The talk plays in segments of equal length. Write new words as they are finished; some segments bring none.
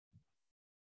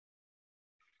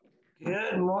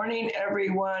Good morning,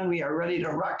 everyone. We are ready to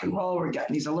rock and roll. We're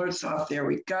getting these alerts off. There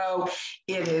we go.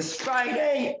 It is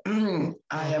Friday.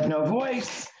 I have no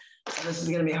voice. So this is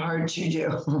going to be hard to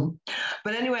do.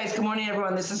 But anyways, good morning,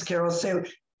 everyone. This is Carol Sue,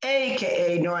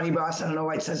 AKA Naughty Boss. I don't know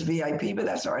why it says VIP, but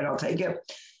that's all right. I'll take it.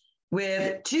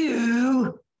 With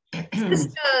two.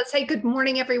 Sisters. Hey, good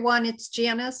morning, everyone. It's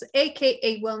Janice,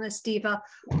 AKA Wellness Diva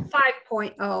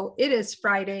 5.0. It is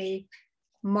Friday,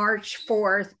 March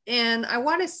 4th, and I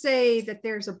want to say that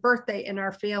there's a birthday in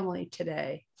our family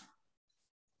today.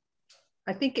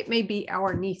 I think it may be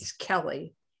our niece,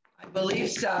 Kelly. I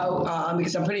believe so,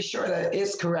 because I'm pretty sure that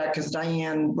is correct, because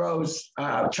Diane Rose,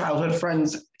 childhood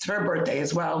friends, it's her birthday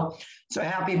as well. So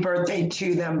happy birthday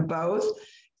to them both.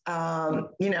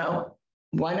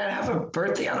 Why not have a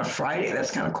birthday on a Friday? That's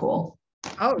kind of cool.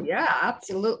 Oh, yeah,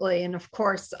 absolutely. And of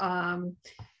course,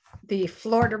 the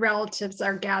Florida relatives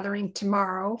are gathering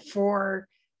tomorrow for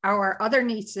our other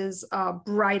niece's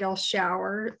bridal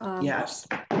shower. Yes.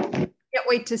 Can't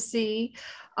wait to see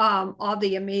all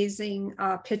the amazing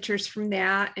pictures from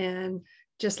that, and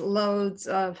just loads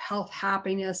of health,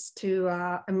 happiness to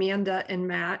Amanda and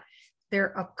Matt.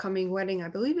 Their upcoming wedding, I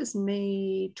believe, is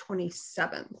May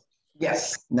 27th.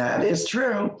 Yes, that is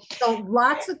true. So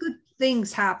lots of good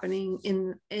things happening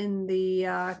in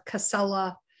the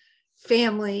Casella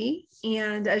family.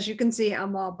 And as you can see,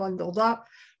 I'm all bundled up.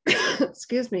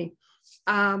 Excuse me.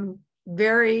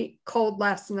 Very cold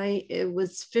last night. It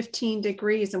was 15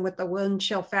 degrees, and with the wind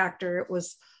chill factor, it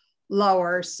was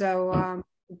lower. So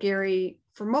Gary,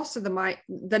 for most of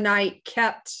the night,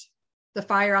 kept the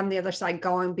fire on the other side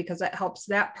going, because that helps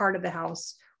that part of the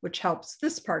house, which helps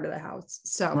this part of the house.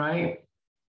 So right.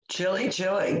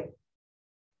 Chilly.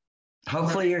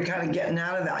 Hopefully you're kind of getting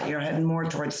out of that. You're heading more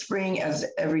towards spring as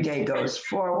every day goes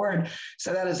forward.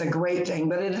 So that is a great thing.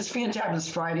 But it is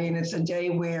fantastic Friday, and it's a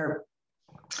day where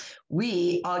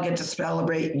we all get to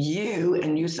celebrate you,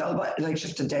 and you celebrate, like,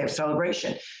 just a day of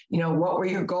celebration. What were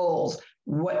your goals?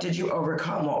 What did you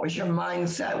overcome? What was your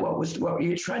mindset? What were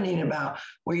you trending about?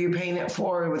 Were you paying it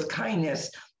forward with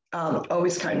kindness?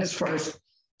 Always kindness first.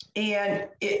 And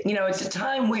it's a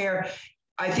time where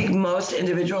I think most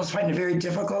individuals find it very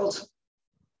difficult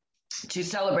to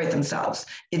celebrate themselves.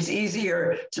 It's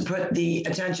easier to put the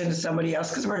attention to somebody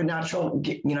else, because we're natural,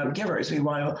 givers. We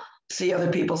want to see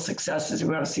other people's successes.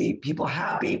 We want to see people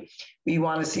happy. We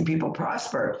want to see people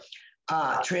prosper,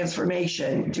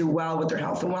 transformation, do well with their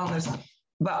health and wellness.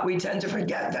 But we tend to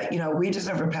forget that, we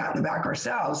deserve a pat in the back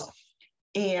ourselves.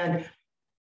 And,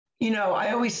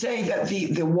 I always say that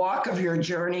the walk of your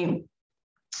journey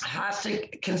has to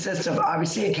consist of,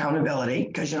 obviously, accountability,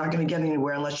 because you're not going to get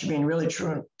anywhere unless you're being really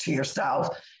true to yourself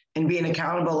and being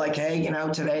accountable. Like, hey,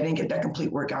 today I didn't get that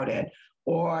complete workout in,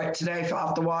 or today I fell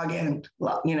off the wagon,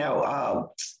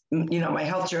 my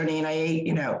health journey, and I ate,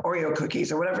 Oreo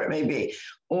cookies or whatever it may be.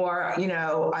 Or,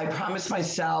 I promised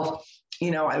myself,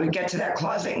 I would get to that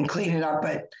closet and clean it up,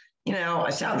 but, I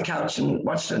sat on the couch and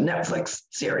watched a Netflix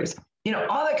series.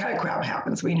 All that kind of crap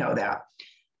happens. We know that.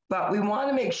 But we want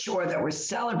to make sure that we're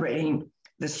celebrating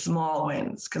the small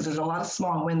wins, because there's a lot of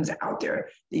small wins out there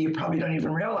that you probably don't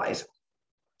even realize.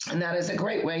 And that is a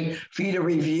great way for you to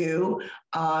review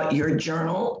your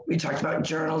journal. We talked about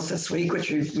journals this week,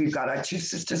 which we've got our Two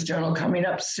Sisters journal coming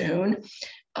up soon.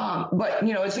 But,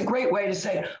 it's a great way to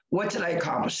say, what did I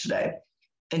accomplish today?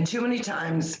 And too many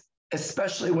times,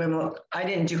 especially women, I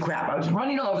didn't do crap. I was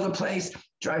running all over the place,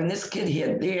 driving this kid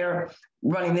here, there,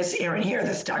 running this errand here,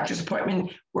 this doctor's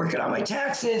appointment, working on my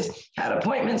taxes, had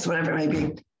appointments, whatever it may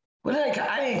be.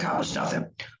 I didn't accomplish nothing.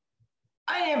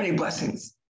 I didn't have any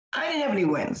blessings. I didn't have any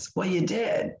wins. Well, you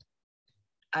did.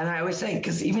 And I always say,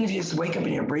 because even if you just wake up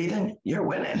and you're breathing, you're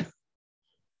winning.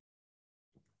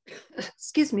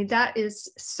 Excuse me, that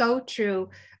is so true.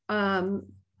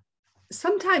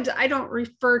 Sometimes I don't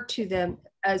refer to them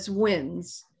as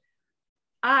wins.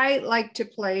 I like to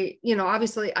play,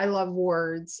 obviously I love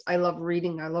words. I love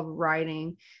reading. I love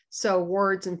writing. So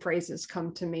words and phrases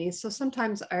come to me. So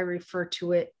sometimes I refer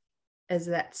to it as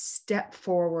that step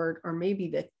forward, or maybe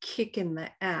the kick in the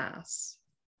ass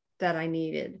that I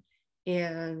needed.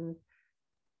 And,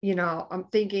 I'm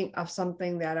thinking of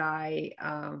something that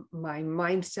my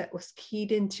mindset was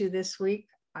keyed into this week.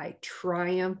 I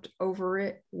triumphed over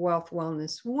it. Wealth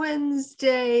Wellness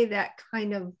Wednesday, that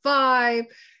kind of vibe.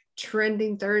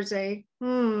 Trending Thursday.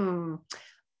 I'm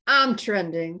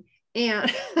trending.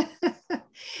 And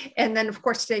and then, of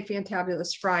course, today,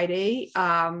 Fantabulous Friday.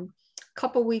 A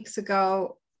couple weeks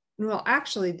ago, well,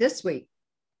 actually this week,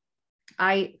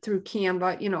 I, through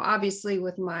Canva, obviously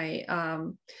with my,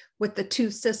 with the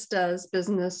Two Sisters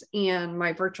business and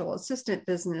my virtual assistant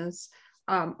business,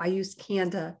 I use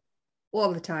Canva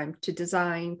all the time to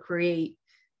design, create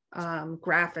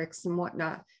graphics and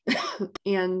whatnot.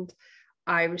 And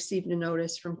I received a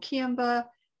notice from Canva.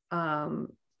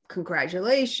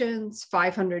 Congratulations,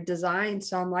 500 designs.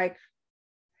 So I'm like,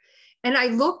 and I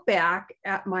look back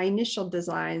at my initial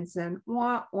designs and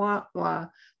wah, wah, wah.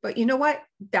 But you know what?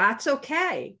 That's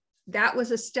okay. That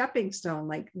was a stepping stone.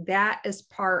 Like that is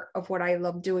part of what I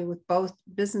love doing with both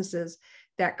businesses,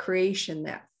 that creation,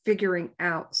 that figuring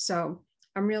out. So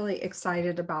I'm really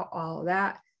excited about all of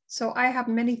that. So I have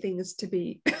many things to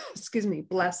be, excuse me,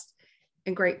 blessed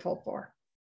and grateful for.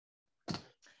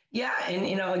 Yeah. And,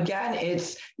 again,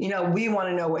 it's, we want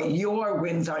to know what your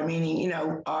wins are, meaning,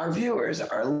 our viewers,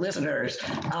 our listeners,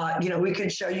 we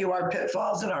could show you our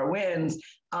pitfalls and our wins,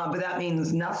 but that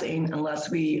means nothing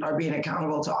unless we are being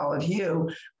accountable to all of you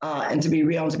and to be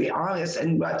real and to be honest.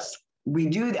 And we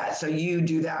do that. So you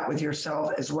do that with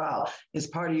yourself as well as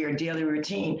part of your daily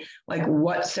routine. Like,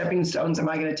 what stepping stones am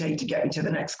I going to take to get me to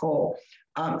the next goal?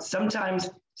 Sometimes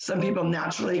some people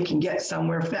naturally can get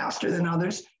somewhere faster than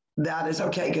others. That is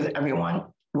okay because everyone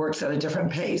works at a different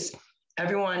pace.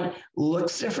 Everyone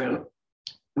looks different.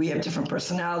 We have different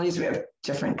personalities. We have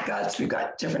different guts. We've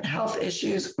got different health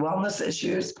issues, wellness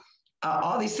issues.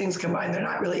 All these things combined, they're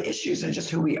not really issues. They're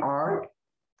just who we are.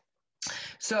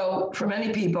 So for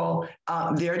many people,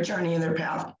 their journey and their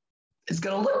path is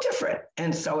going to look different.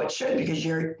 And so it should, because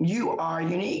you are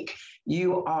unique.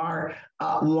 You are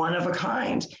one of a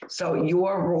kind. So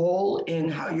your role in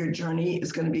how your journey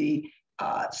is going to be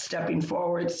stepping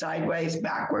forward, sideways,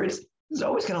 backwards, is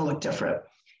always going to look different.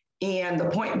 And the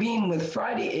point being with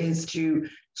Friday is to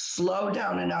slow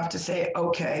down enough to say,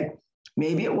 okay,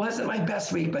 maybe it wasn't my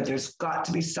best week, but there's got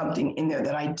to be something in there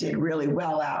that I did really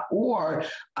well at, or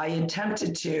I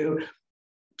attempted to,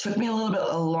 took me a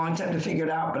long time to figure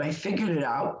it out, but I figured it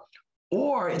out,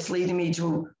 or it's leading me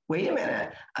to, wait a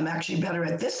minute, I'm actually better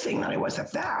at this thing than I was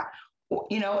at that.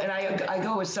 And I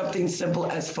go with something simple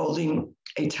as folding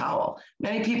a towel.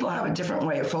 Many people have a different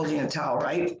way of folding a towel,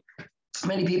 right?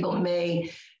 Many people may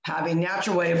have a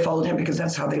natural way of folding it because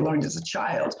that's how they learned as a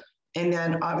child. And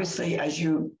then obviously as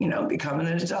you become an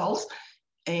adult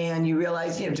and you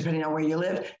realize, depending on where you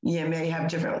live, you may have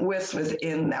different widths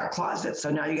within that closet. So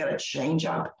now you got to change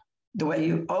up the way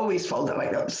you always fold it.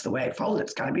 Like, oh, this is the way I fold it.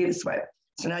 It's got to be this way.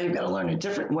 So now you've got to learn a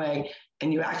different way,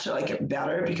 and you actually like it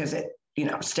better because it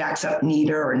stacks up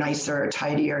neater or nicer or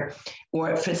tidier,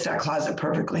 or it fits that closet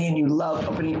perfectly. And you love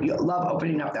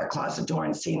opening up that closet door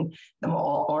and seeing them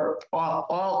all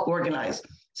organized.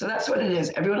 So that's what it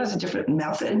is. Everyone has a different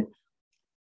method,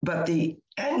 but the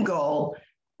end goal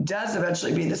does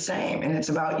eventually be the same. And it's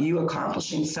about you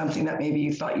accomplishing something that maybe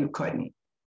you thought you couldn't.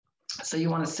 So you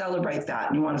want to celebrate that.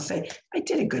 And you want to say, I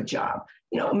did a good job.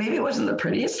 Maybe it wasn't the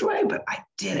prettiest way, but I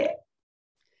did it.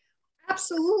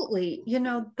 Absolutely.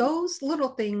 Those little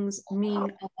things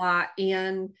mean a lot.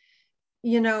 And,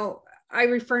 I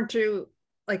refer to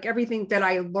like everything that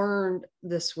I learned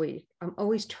this week. I'm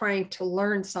always trying to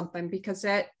learn something because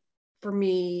that, for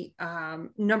me,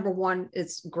 number one,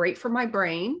 it's great for my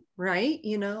brain, right?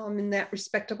 I'm in that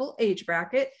respectable age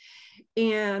bracket.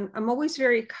 And I'm always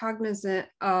very cognizant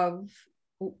of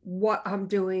what I'm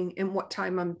doing and what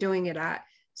time I'm doing it at.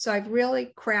 So I've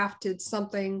really crafted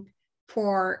something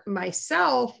for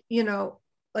myself,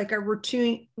 like a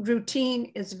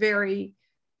routine is very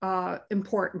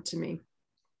important to me.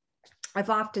 I've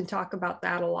often talked about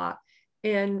that a lot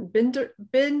and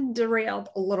been derailed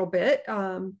a little bit,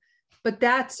 but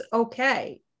that's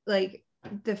okay. Like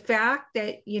the fact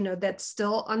that, that's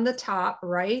still on the top,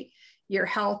 right? Your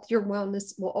health, your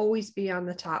wellness will always be on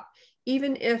the top.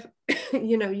 Even if,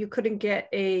 you couldn't get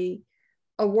a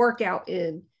workout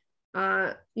in,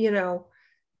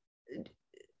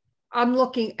 I'm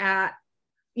looking at,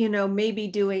 maybe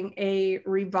doing a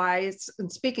revised,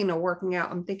 and speaking of working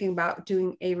out, I'm thinking about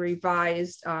doing a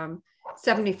revised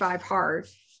 75 hard.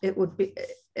 It would be,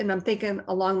 and I'm thinking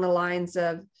along the lines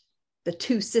of the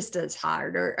Two Sisters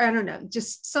hard, or I don't know,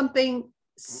 just something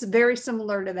very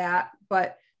similar to that,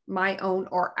 but my own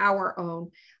or our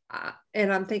own.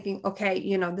 And I'm thinking,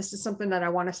 okay, this is something that I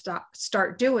want to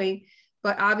start doing.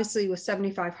 But obviously with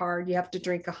 75 hard, you have to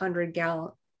drink 100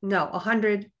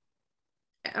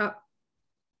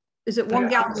 is it 1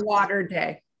 gallon of water a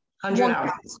day? 100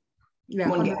 ounces. Yeah.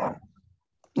 1 gallon.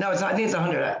 No, it's not. I think it's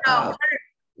 100.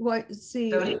 What?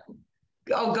 See. 70.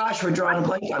 Oh gosh, we're drawing a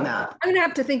blank on that. I'm gonna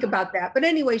have to think about that. But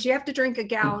anyways, you have to drink a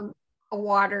gallon of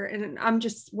water, and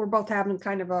we're both having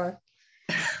kind of a.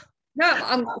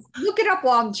 No, look it up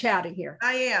while I'm chatting here.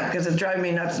 I am, because it's driving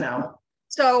me nuts now.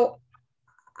 So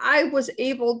I was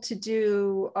able to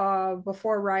do,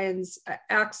 before Ryan's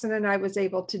accident, I was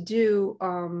able to do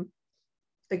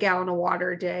the gallon of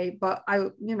water a day, but I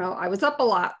was up a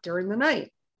lot during the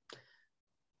night.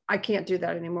 I can't do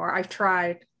that anymore. I've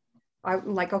tried.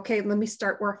 I'm like, okay, let me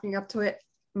start working up to it.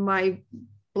 My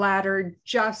bladder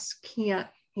just can't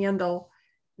handle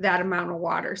that amount of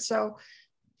water. So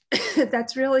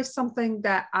that's really something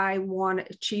that I want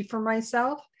to achieve for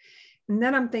myself. And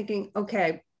then I'm thinking,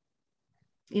 okay,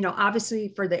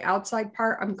 obviously for the outside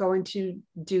part, I'm going to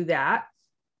do that.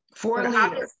 4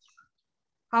 liters.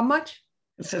 How much?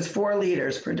 It says 4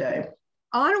 liters per day.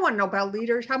 Oh, I don't want to know about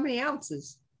liters. How many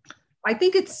ounces? I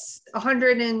think it's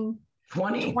 120.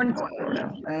 I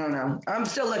don't know. I'm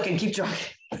still looking. Keep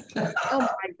talking. Oh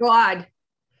my God.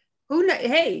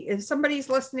 Hey, if somebody's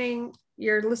listening,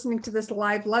 you're listening to this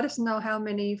live, let us know how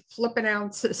many flipping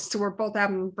ounces. So we're both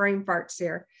having brain farts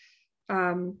here.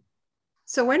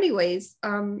 So anyways,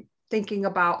 thinking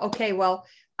about, okay, well,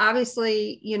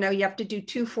 obviously, you have to do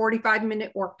 2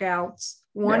 45-minute workouts.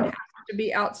 One has to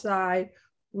be outside,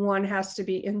 one has to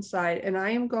be inside. And I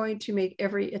am going to make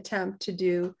every attempt to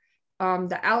do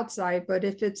the outside, but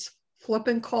if it's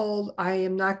flipping cold, I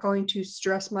am not going to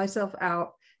stress myself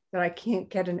out that I can't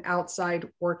get an outside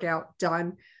workout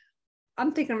done.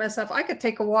 I'm thinking to myself, I could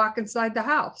take a walk inside the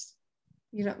house,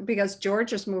 because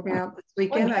George is moving out this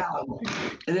weekend.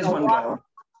 It is 1 gallon.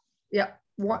 Yeah.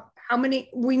 How many?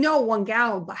 We know 1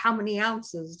 gallon, but how many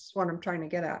ounces is what I'm trying to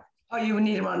get at. Oh, you would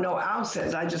need to know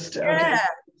ounces. I just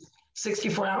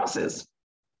 64 ounces.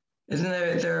 Isn't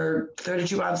there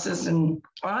 32 ounces and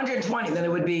 120? Then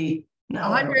it would be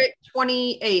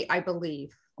 128, I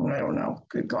believe. I don't know.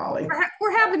 Good golly.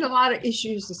 We're having a lot of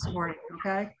issues this morning.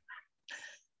 Okay.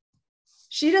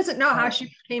 She doesn't know how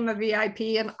she became a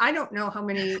VIP, and I don't know how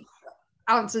many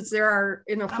ounces there are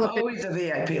in a flip. I'm always a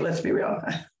VIP. Let's be real.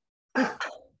 Well,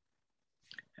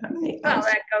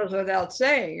 that goes without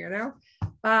saying,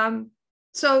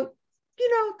 So,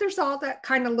 there's all that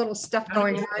kind of little stuff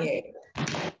going on.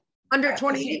 Under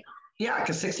 28. Yeah,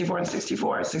 because 64 and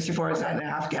 64. 64 is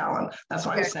 1.5 gallon. That's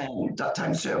why I was saying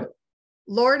times 2.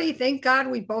 Lordy, thank God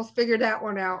we both figured that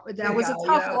one out. That was a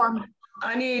tough one.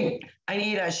 I need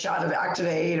a shot of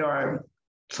Activate or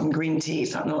some green tea,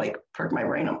 something to like perk my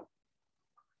brain up.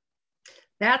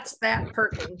 That's that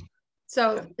perking.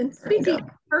 So, and speaking of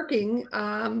perking,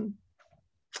 gosh,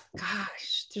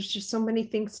 there's just so many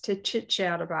things to chit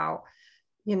chat about,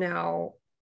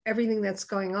 everything that's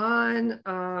going on.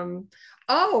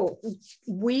 Carol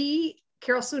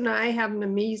Sue and I have an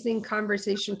amazing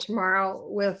conversation tomorrow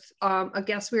with a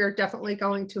guest we are definitely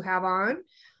going to have on.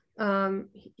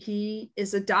 He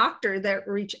is a doctor that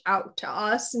reached out to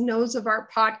us, knows of our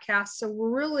podcast. So we're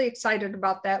really excited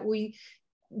about that. We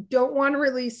don't want to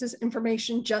release this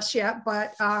information just yet,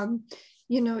 but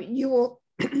you will,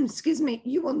 excuse me,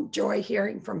 you will enjoy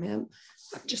hearing from him.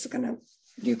 I'm just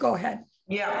you go ahead.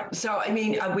 Yeah. So,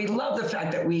 we love the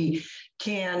fact that we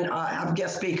can have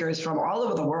guest speakers from all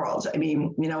over the world.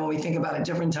 When we think about it,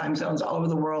 different time zones all over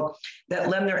the world that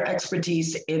lend their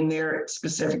expertise in their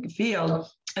specific field,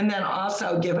 and then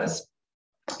also give us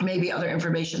maybe other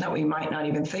information that we might not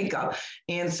even think of.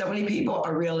 And so many people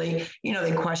are really,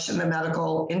 they question the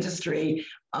medical industry,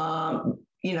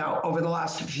 over the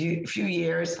last few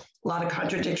years, a lot of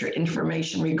contradictory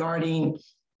information regarding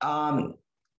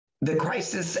the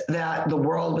crisis that the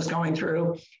world was going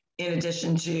through, in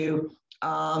addition to,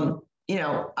 I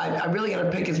really got to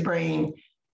pick his brain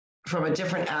from a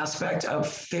different aspect of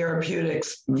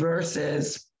therapeutics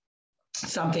versus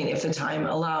something, if the time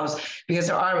allows, because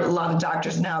there are a lot of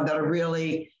doctors now that are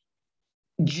really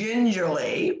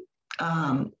gingerly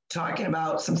talking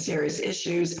about some serious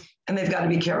issues, and they've got to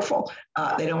be careful.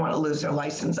 They don't want to lose their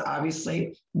license,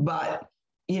 obviously, but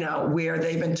where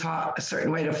they've been taught a certain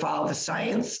way to follow the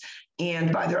science,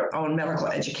 and by their own medical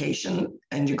education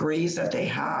and degrees that they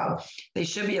have, they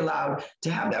should be allowed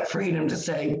to have that freedom to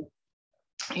say,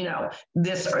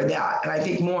 this or that. And I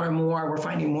think more and more, we're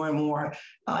finding more and more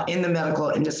in the medical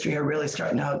industry are really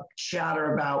starting to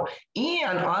chatter about,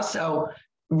 and also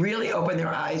really open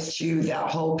their eyes to that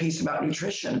whole piece about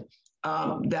nutrition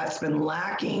that's been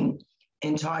lacking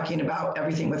in talking about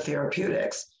everything with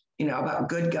therapeutics. About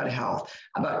good gut health,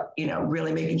 about,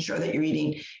 really making sure that you're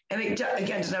eating. And it,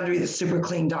 again, it doesn't have to be the super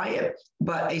clean diet,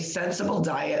 but a sensible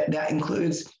diet that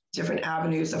includes different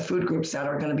avenues of food groups that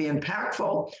are going to be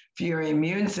impactful for your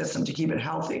immune system to keep it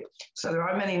healthy. So there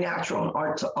are many natural and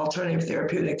alternative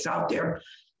therapeutics out there.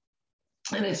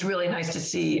 And it's really nice to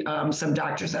see some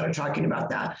doctors that are talking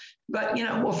about that. But,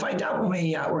 we'll find out when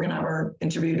we're going to have our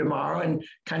interview tomorrow and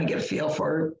kind of get a feel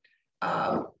for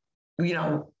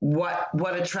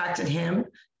what attracted him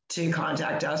to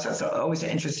contact us. That's always an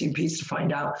interesting piece to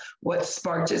find out what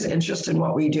sparked his interest in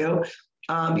what we do.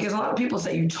 Because a lot of people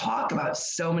say you talk about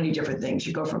so many different things.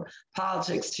 You go from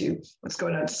politics to what's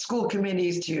going on to school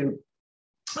committees to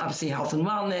obviously health and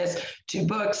wellness, to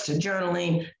books, to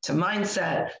journaling, to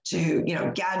mindset, to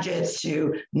gadgets,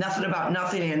 to nothing about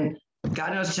nothing. And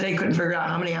God knows today couldn't figure out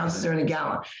how many ounces are in a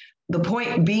gallon. The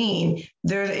point being,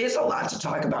 there is a lot to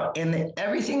talk about, and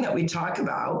everything that we talk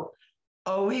about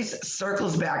always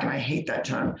circles back, and I hate that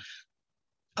term,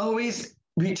 always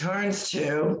returns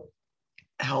to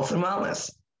health and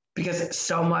wellness, because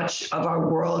so much of our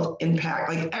world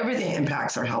like everything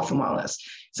impacts our health and wellness.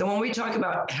 So when we talk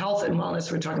about health and wellness,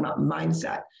 we're talking about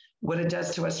mindset, what it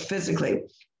does to us physically,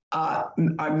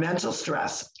 our mental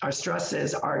stress, our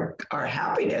stresses, our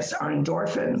happiness, our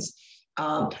endorphins,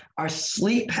 our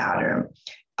sleep pattern,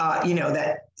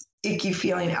 that icky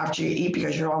feeling after you eat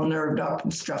because you're all nerved up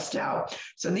and stressed out.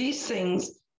 So these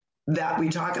things that we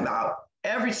talk about,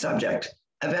 every subject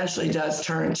eventually does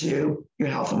turn to your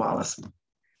health and wellness.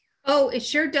 Oh, it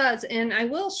sure does. And I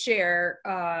will share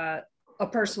a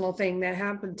personal thing that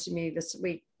happened to me this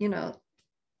week,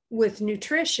 with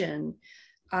nutrition.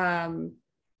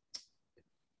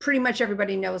 Pretty much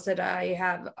everybody knows that I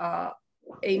have a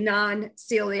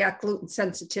non-celiac gluten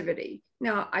sensitivity.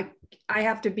 Now, I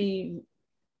have to be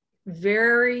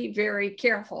very, very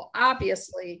careful,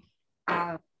 obviously,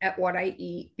 at what I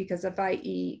eat, because if I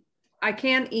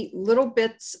can eat little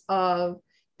bits of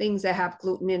things that have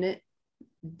gluten in it,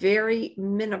 very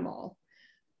minimal.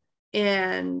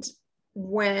 And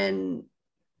for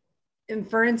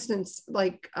instance,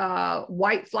 like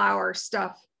white flour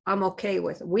stuff, I'm okay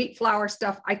with. Wheat flour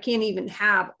stuff, I can't even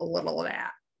have a little of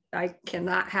that. I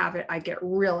cannot have it. I get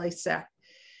really sick.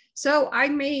 So I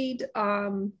made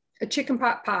a chicken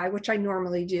pot pie, which I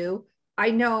normally do. I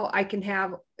know I can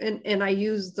have, and I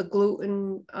use the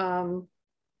gluten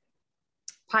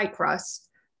pie crust,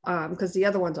 because the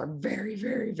other ones are very,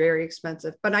 very, very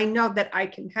expensive. But I know that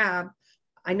I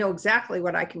know exactly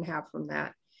what I can have from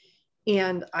that.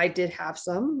 And I did have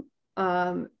some.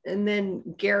 And then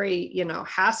Gary,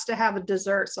 has to have a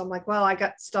dessert. So I'm like, well, I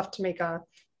got stuff to make a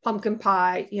pumpkin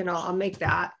pie, I'll make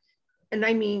that. And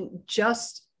I mean,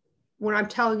 just when I'm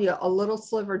telling you, a little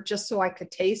sliver just so I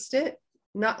could taste it,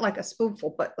 not like a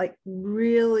spoonful, but like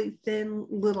really thin,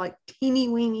 little, like teeny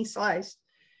weeny slice.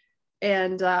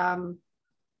 And I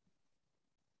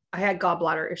had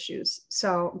gallbladder issues.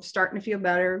 So I'm starting to feel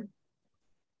better.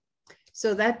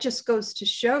 So that just goes to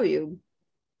show you.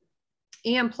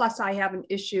 And plus, I have an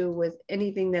issue with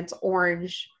anything that's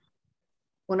orange.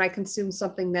 When I consume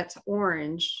something that's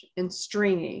orange and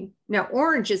stringy. Now,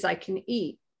 oranges I can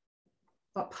eat,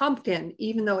 but pumpkin,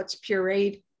 even though it's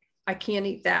pureed, I can't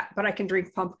eat that, but I can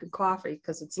drink pumpkin coffee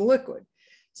because it's liquid.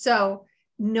 So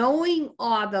knowing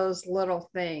all those little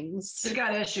things. You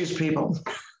got issues, people.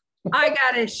 I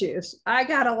got issues. I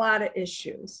got a lot of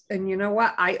issues. And you know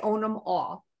what? I own them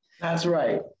all. That's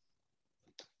right.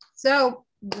 So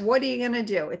what are you going to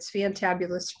do? It's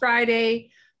Fantabulous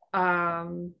Friday.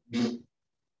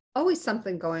 Always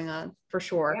something going on, for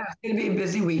sure. Yeah, it's going to be a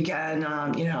busy weekend.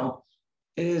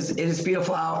 It is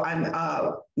beautiful out.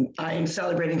 I am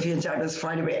celebrating Fantabulous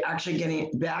Friday by actually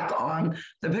getting back on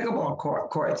the pickleball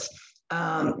courts.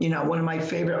 One of my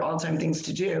favorite all-time things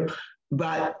to do,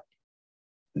 but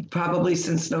probably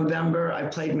since November, I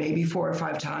played maybe 4 or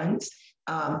 5 times.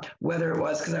 Whether it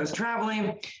was because I was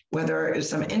traveling, whether it was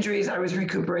some injuries I was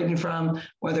recuperating from,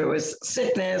 whether it was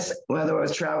sickness, whether it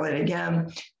was traveling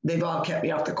again, they've all kept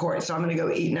me off the court. So I'm going to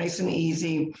go eat nice and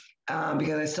easy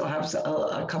because I still have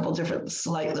a couple different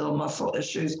slight little muscle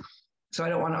issues. So I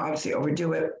don't want to obviously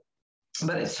overdo it,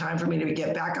 but it's time for me to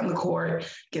get back on the court,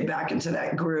 get back into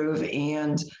that groove.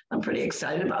 And I'm pretty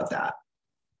excited about that.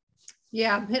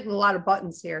 Yeah, I'm hitting a lot of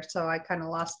buttons here. So I kind of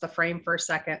lost the frame for a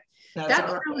second.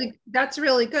 That's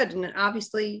really good. And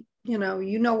obviously, you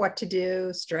know what to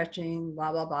do, stretching,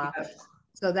 blah, blah, blah. Yes.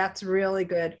 So that's really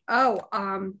good. Oh,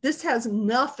 this has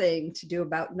nothing to do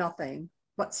about nothing,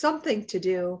 but something to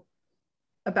do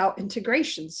about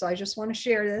integration. So I just want to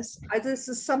share this. This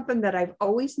is something that I've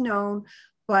always known,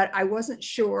 but I wasn't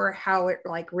sure how it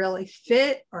like really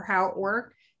fit or how it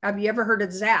worked. Have you ever heard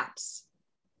of ZAPS?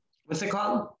 What's it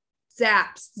called?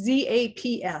 ZAPS,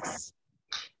 ZAPS.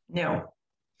 No.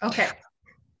 Okay.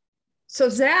 So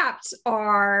ZAPs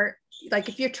are like,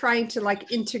 if you're trying to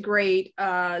like integrate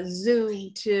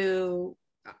Zoom to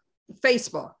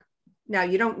Facebook, now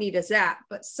you don't need a ZAP,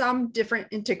 but some different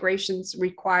integrations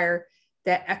require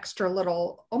that extra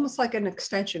little, almost like an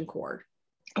extension cord.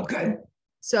 Okay.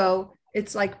 So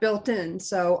it's like built in.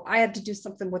 So I had to do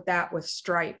something with that with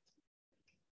Stripe.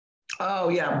 Oh,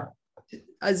 yeah.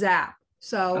 A ZAP.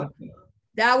 So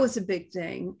That was a big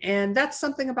thing. And that's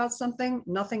something about something,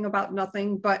 nothing about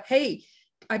nothing. But hey,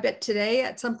 I bet today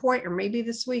at some point, or maybe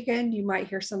this weekend, you might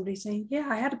hear somebody saying, yeah,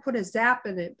 I had to put a zap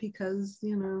in it because,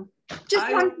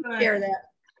 just wanted to share that.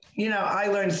 I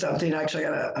learned something. Actually, I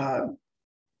got a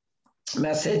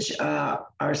message,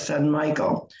 our son,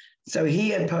 Michael. So he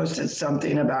had posted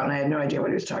something about, and I had no idea what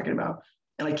he was talking about.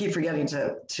 And I keep forgetting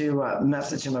to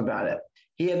message him about it.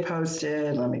 He had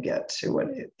posted, let me get to what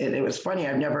it was funny.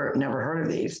 I've never heard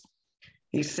of these.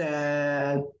 He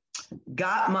said,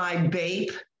 got my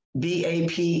BAPE,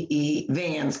 BAPE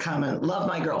Vans coming. Love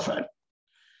my girlfriend.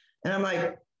 And I'm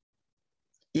like,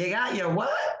 you got your what?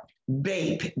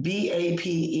 BAPE,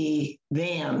 BAPE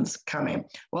Vans coming.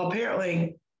 Well,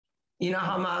 apparently, you know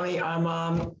how our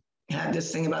mom had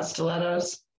this thing about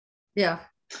stilettos? Yeah.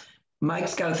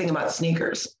 Mike's got a thing about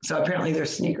sneakers. So apparently they're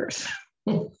sneakers.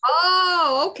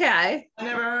 Oh, okay. I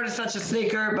never heard of such a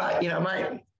sneaker, but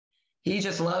he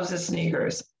just loves his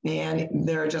sneakers, and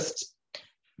they are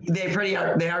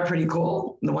pretty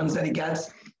cool, the ones that he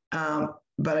gets.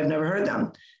 But I've never heard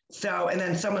them. So, and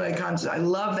then someone that I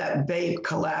love that BAPE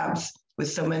collabs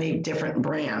with so many different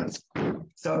brands.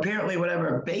 So apparently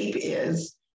whatever BAPE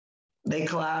is, they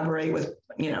collaborate with,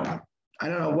 I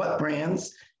don't know what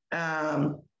brands.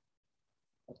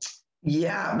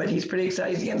 Yeah, but he's pretty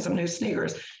excited. He's getting some new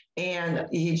sneakers, and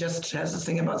he just has this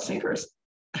thing about sneakers.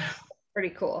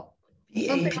 Pretty cool.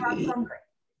 BAPE.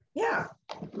 Yeah,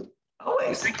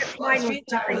 always. This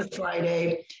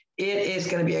Friday. It is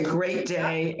going to be a great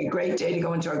day to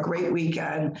go into a great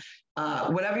weekend.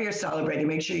 Whatever you're celebrating,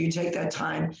 make sure you take that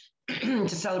time to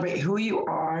celebrate who you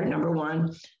are, number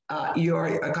one, your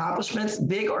accomplishments,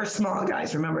 big or small,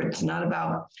 guys. Remember, it's not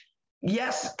about,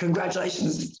 yes,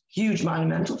 congratulations, huge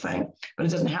monumental thing, but it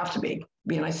doesn't have to be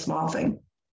a nice small thing.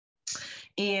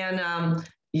 And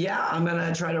I'm going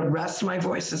to try to rest my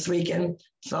voice this weekend.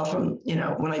 So from,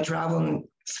 when I travel and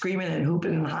screaming and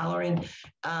hooping and hollering,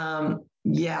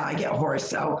 I get hoarse.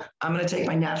 So I'm going to take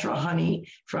my natural honey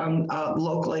from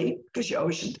locally, because you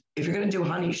always should, if you're going to do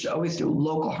honey, you should always do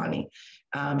local honey.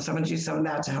 So I'm going to do some of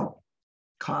that to help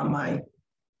calm my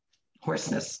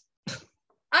hoarseness.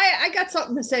 I got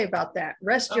something to say about that.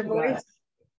 Rest your voice.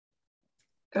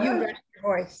 You rest your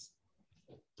voice.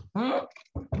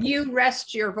 You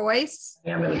rest your voice.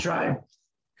 Yeah, I'm going to try.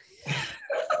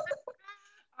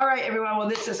 All right, everyone. Well,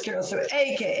 this is Carol Sue,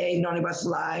 aka Naughty Bus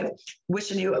Live,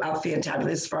 wishing you a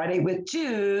fantabulous Friday with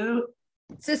two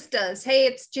sisters. Hey,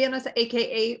 it's Janice,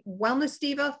 aka Wellness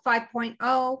Diva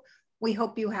 5.0. We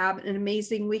hope you have an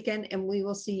amazing weekend, and we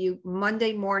will see you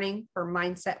Monday morning for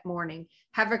Mindset Morning.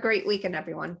 Have a great weekend,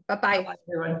 everyone. Bye-bye. Bye,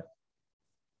 everyone.